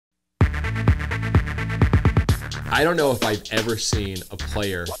I don't know if I've ever seen a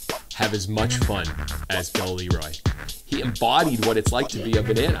player have as much fun as Bill Leroy. He embodied what it's like to be a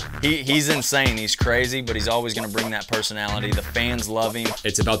Banana. He's insane, he's crazy, but he's always gonna bring that personality. The fans love him.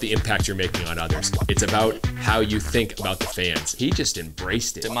 It's about the impact you're making on others. It's about how you think about the fans. He just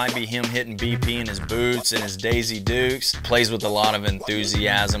embraced it. It might be him hitting BP in his boots and his Daisy Dukes. Plays with a lot of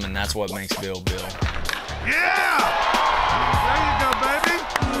enthusiasm, and that's what makes Bill Bill. Yeah! There you go, baby!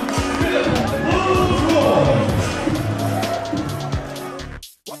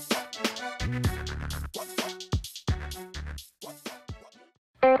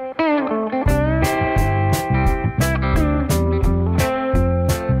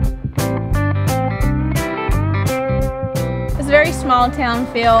 It's a very small town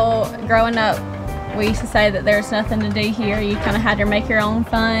feel. Growing up, we used to say that there's nothing to do here. You kind of had to make your own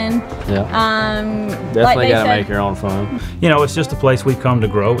fun. Yeah. Definitely got to make your own fun. You know, it's just a place we've come to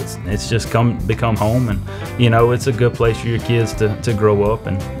grow. It's just become home, and you know, it's a good place for your kids to grow up.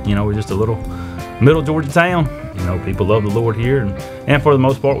 And you know, we're just a little middle Georgia town. You know, people love the Lord here, and for the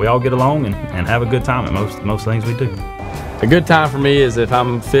most part, we all get along and have a good time at most things we do. A good time for me is if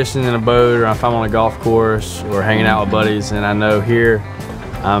I'm fishing in a boat, or if I'm on a golf course, or hanging out with buddies, and I know here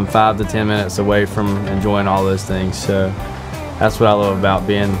I'm 5 to 10 minutes away from enjoying all those things. So that's what I love about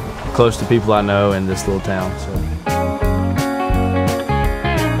being close to people I know in this little town. So.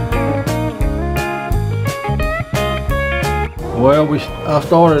 Well, I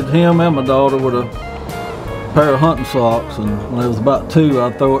started him and my daughter with a pair of hunting socks, and when they was about 2,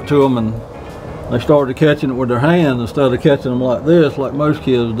 I'd throw it to them, and they started catching it with their hands instead of catching them like this, like most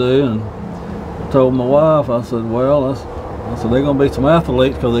kids do. And I told my wife, I said, well, they're going to be some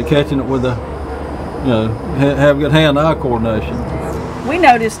athletes because they're catching it with the, you know, have good hand-eye coordination. We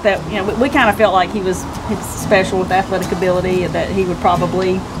noticed that, you know, we kind of felt like he was special with athletic ability, that he would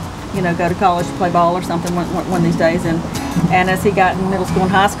probably, you know, go to college to play ball or something one of these days. And as he got in middle school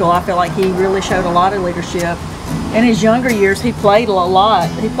and high school, I feel like he really showed a lot of leadership. In his younger years, he played a lot.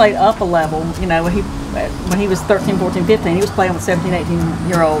 He played up a level. You know, when he was 13, 14, 15, he was playing with 17,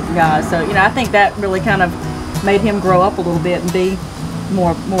 18-year-old guys. So, you know, I think that really kind of made him grow up a little bit and be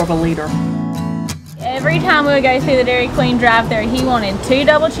more of a leader. Every time we would go through the Dairy Queen drive-thru, he wanted 2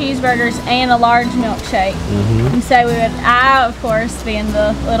 double cheeseburgers and a large milkshake. And so I, of course, being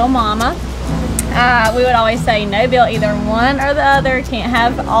the little mama, we would always say, no, Bill, either one or the other, can't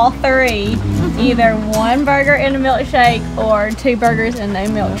have all 3. Either 1 burger and a milkshake or 2 burgers and no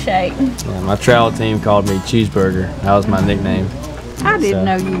milkshake. Yeah, my travel team called me Cheeseburger. That was my nickname. I didn't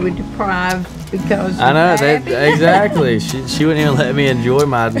know you were deprived because I know, exactly. She wouldn't even let me enjoy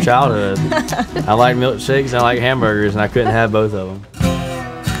my childhood. I like milkshakes, I like hamburgers, and I couldn't have both of them.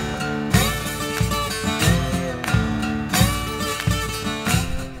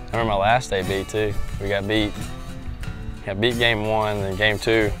 I remember my last AB too. We got beat. Got beat game 1, then game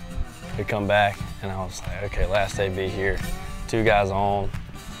 2, we come back, and I was like, okay, last AB here. 2 guys on.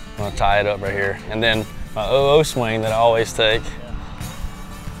 I'm gonna tie it up right here. And then my 0-0 swing that I always take.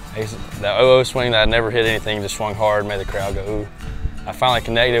 That 0-0 swing that I never hit anything, just swung hard, made the crowd go ooh. I finally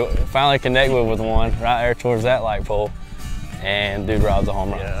connected with one right there towards that light pole, and dude robs a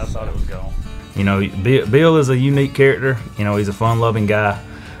home run. Yeah, I thought it was gone. You know, Bill is a unique character. You know, he's a fun-loving guy.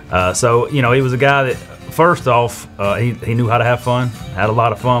 So, you know, he was a guy that, first off, he knew how to have fun, had a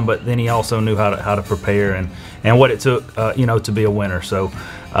lot of fun, but then he also knew how to prepare and what it took, you know, to be a winner. So,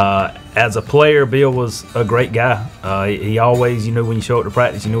 as a player, Bill was a great guy. He always, you knew when you show up to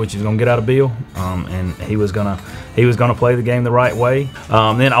practice, you knew what you was gonna get out of Bill, and he was gonna play the game the right way.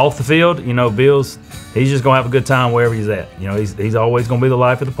 Then off the field, you know, he's just gonna have a good time wherever he's at. You know, he's always gonna be the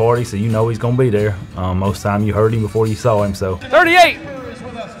life of the party, so you know he's gonna be there. Most time you heard him before you saw him. So 38,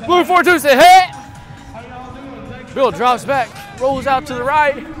 blue 4-2, say hey. Bill drops back, rolls out to the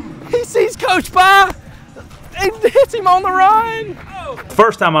right. He sees Coach Pye. It hits him on the run.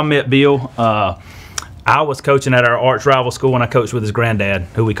 First time I met Bill, I was coaching at our arch rival school, and I coached with his granddad,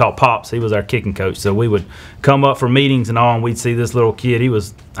 who we called Pops. He was our kicking coach. So we would come up for meetings and all, and we'd see this little kid. He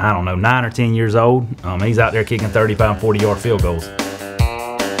was, I don't know, 9 or 10 years old. He's out there kicking 35 and 40-yard field goals.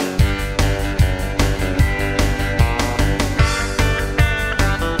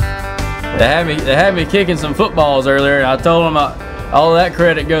 They had me kicking some footballs earlier, and I told them all that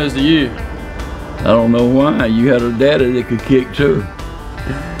credit goes to you. I don't know why. You had a daddy that could kick too.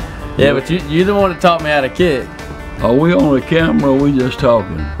 Yeah, but you're the one that taught me how to kick. Are we on the camera or we just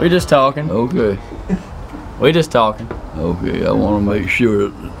talking? We just talking. Okay. We just talking. Okay, I want to make sure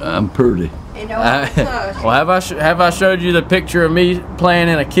that I'm pretty. Well, have I showed you the picture of me playing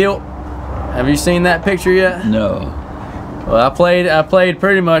in a kilt? Have you seen that picture yet? No. Well, I played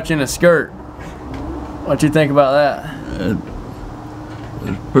pretty much in a skirt. What you think about that?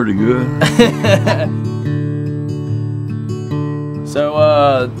 It's pretty good.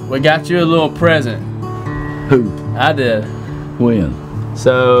 So we got you a little present. Who? I did. When?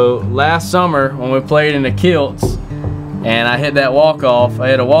 So last summer when we played in the Kilts and I hit that walk-off, I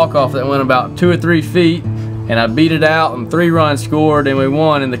hit a walk-off that went about 2 or 3 feet and I beat it out and 3 runs scored and we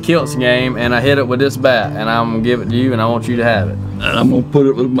won in the Kilts game and I hit it with this bat and I'm gonna give it to you and I want you to have it. And I'm gonna put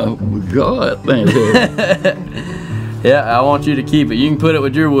it with my God, man. Yeah, I want you to keep it. You can put it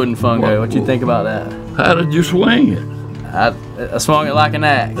with your wooden fungo. What you think about that? How did you swing it? I swung it like an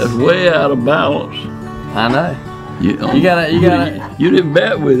axe. That's way out of balance. I know. You gotta. You didn't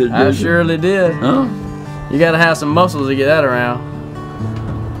bat with it, did I you? surely did. Huh? You gotta have some muscles to get that around.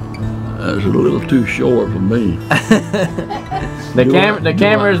 That's a little too short for me. The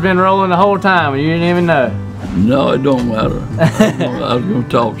camera has been rolling the whole time and you didn't even know. No, it don't matter. I was gonna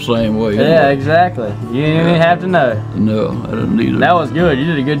talk the same way. Yeah, exactly. You didn't even have to know. No, I didn't need it. That was good. You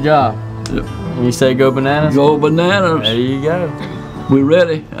did a good job. Yep. And you say go bananas? Go bananas. There you go. We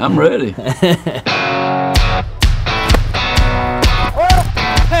ready? I'm ready. Hey,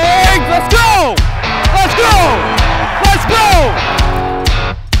 let's go! Let's go! Let's go!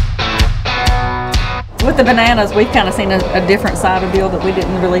 With the bananas, we've kind of seen a different side of Bill that we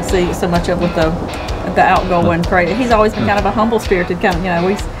didn't really see so much of with the outgoing crazy. He's always been kind of a humble-spirited kind of, you know,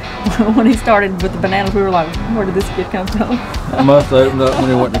 when he started with the bananas, we were like, where did this kid come from? I must have opened up when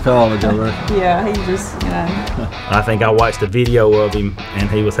he went to college, I reckon. Yeah, he just, you know. I think I watched a video of him and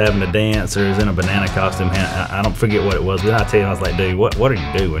he was having a dance or he was in a banana costume. And I don't forget what it was, but I tell you, I was like, dude, what are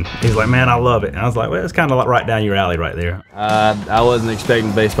you doing? He's like, man, I love it. And I was like, well, it's kind of like right down your alley right there. I wasn't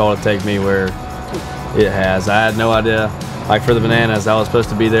expecting baseball to take me where it has. I had no idea. Like for the bananas, I was supposed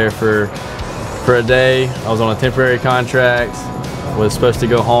to be there for a day. I was on a temporary contract. Was supposed to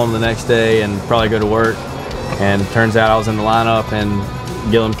go home the next day and probably go to work. And turns out I was in the lineup and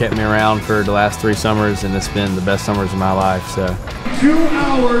Gillum kept me around for the last 3 summers and it's been the best summers of my life. So 2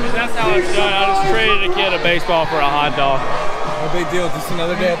 hours. that's how it's done. I just traded a kid a baseball for a hot dog. No big deal, just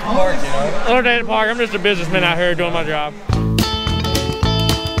another day at the park, you know? Another day at the park. I'm just a businessman out here doing my job.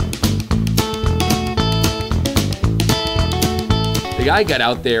 The guy got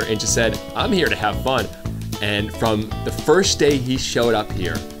out there and just said, I'm here to have fun. And from the first day he showed up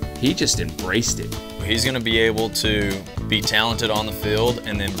here, he just embraced it. He's going to be able to be talented on the field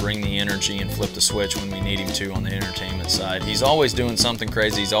and then bring the energy and flip the switch when we need him to on the entertainment side. He's always doing something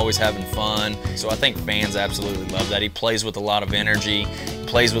crazy. He's always having fun. So I think fans absolutely love that. He plays with a lot of energy,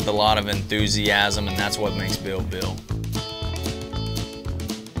 plays with a lot of enthusiasm, and that's what makes Bill Bill.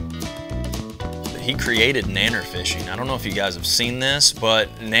 He created nanner fishing. I don't know if you guys have seen this, but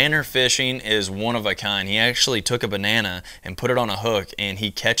nanner fishing is one of a kind. He actually took a banana and put it on a hook and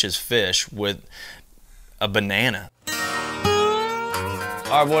he catches fish with a banana.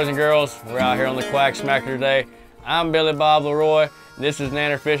 All right, boys and girls, we're out here on the Quack Smacker today. I'm Billy Bob Leroy. This is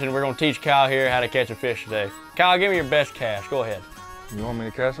nanner fishing. We're gonna teach Kyle here how to catch a fish today. Kyle, give me your best cast. Go ahead. You want me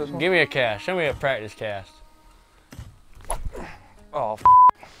to cast this one? Give me a cast. Show me a practice cast. Oh,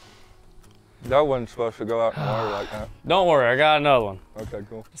 that wasn't supposed to go out in the water like that. Don't worry, I got another one. Okay,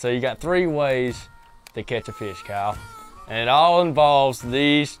 cool. So you got 3 ways to catch a fish, Kyle. And it all involves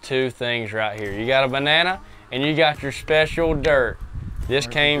these 2 things right here. You got a banana and you got your special dirt. This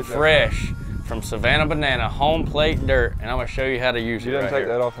came fresh from Savannah Banana, home plate dirt, and I'm gonna show you how to use it right here. You didn't take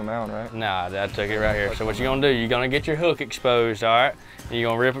that off the mound, right? Nah, I took it right here. So what you're gonna do, you're gonna get your hook exposed, all right? And you're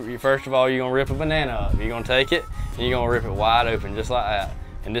gonna rip it, first of all, you're gonna rip a banana up. You're gonna take it and you're gonna rip it wide open, just like that.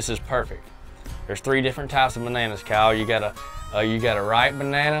 And this is perfect. There's 3 different types of bananas, Kyle. You got a ripe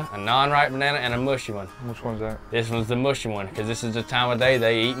banana, a non-ripe banana, and a mushy one. Which one's that? This one's the mushy one, because this is the time of day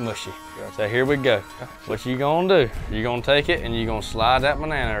they eat mushy. Gotcha. So here we go. What you gonna do? You're gonna take it and you're gonna slide that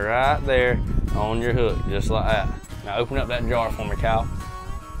banana right there on your hook, just like that. Now open up that jar for me, Kyle.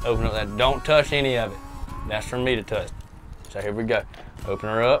 Open up that, don't touch any of it. That's for me to touch. So here we go. Open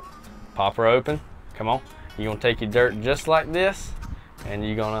her up, pop her open. Come on. You're gonna take your dirt just like this, and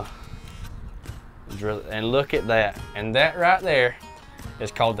you're gonna drill, and look at that. And that right there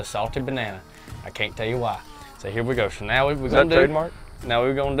is called the salted banana. I can't tell you why. So here we go. So now we're gonna do. Trademark? Now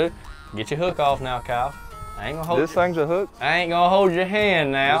we're gonna do. Get your hook off now, Kyle. I ain't gonna hold. This thing's a hook? I ain't gonna hold your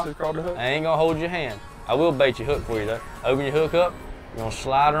hand now. This is called a hook? I ain't gonna hold your hand. I will bait your hook for you though. Open your hook up. You're gonna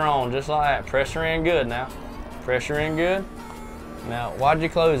slide her on just like that. Press her in good now. Press her in good. Now, why'd you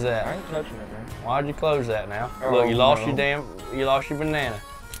close that? I ain't touching it, man. Why'd you close that now? Oh, Look, you lost no. you lost your banana.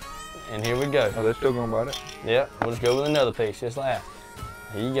 And here we go. Oh, they're still gonna bite it? Yep, we'll just go with another piece, just like that.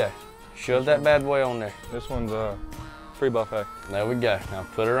 Here you go. Shove that bad boy on there. This one's free buffet. There we go. Now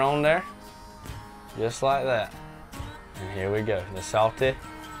put her on there. Just like that. And here we go, the salty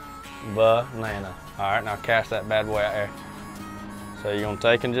banana. All right, now cast that bad boy out there. So you're gonna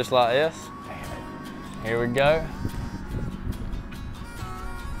take them just like this. Here we go.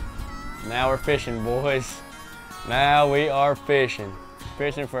 Now we're fishing, boys. Now we are fishing.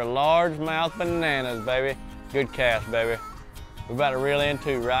 Fishing for largemouth bananas, baby. Good cast, baby. We're about to reel in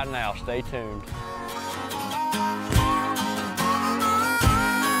two right now. Stay tuned.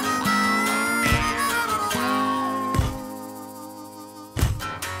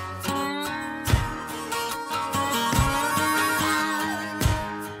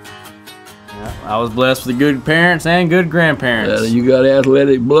 I was blessed with good parents and good grandparents. You got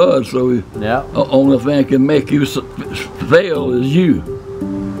athletic blood, so yeah. The only thing can make you fail is you.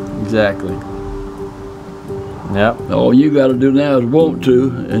 Exactly. Yep. All you got to do now is want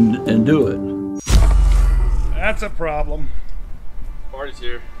to and do it. That's a problem. Party's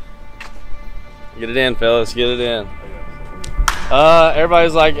here. Get it in, fellas. Get it in.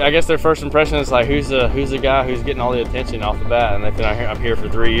 Everybody's like, I guess their first impression is like, who's the guy who's getting all the attention off the bat? And they think I'm here for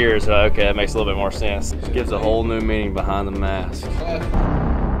 3 years. Okay, that makes a little bit more sense. It gives a whole new meaning behind the mask.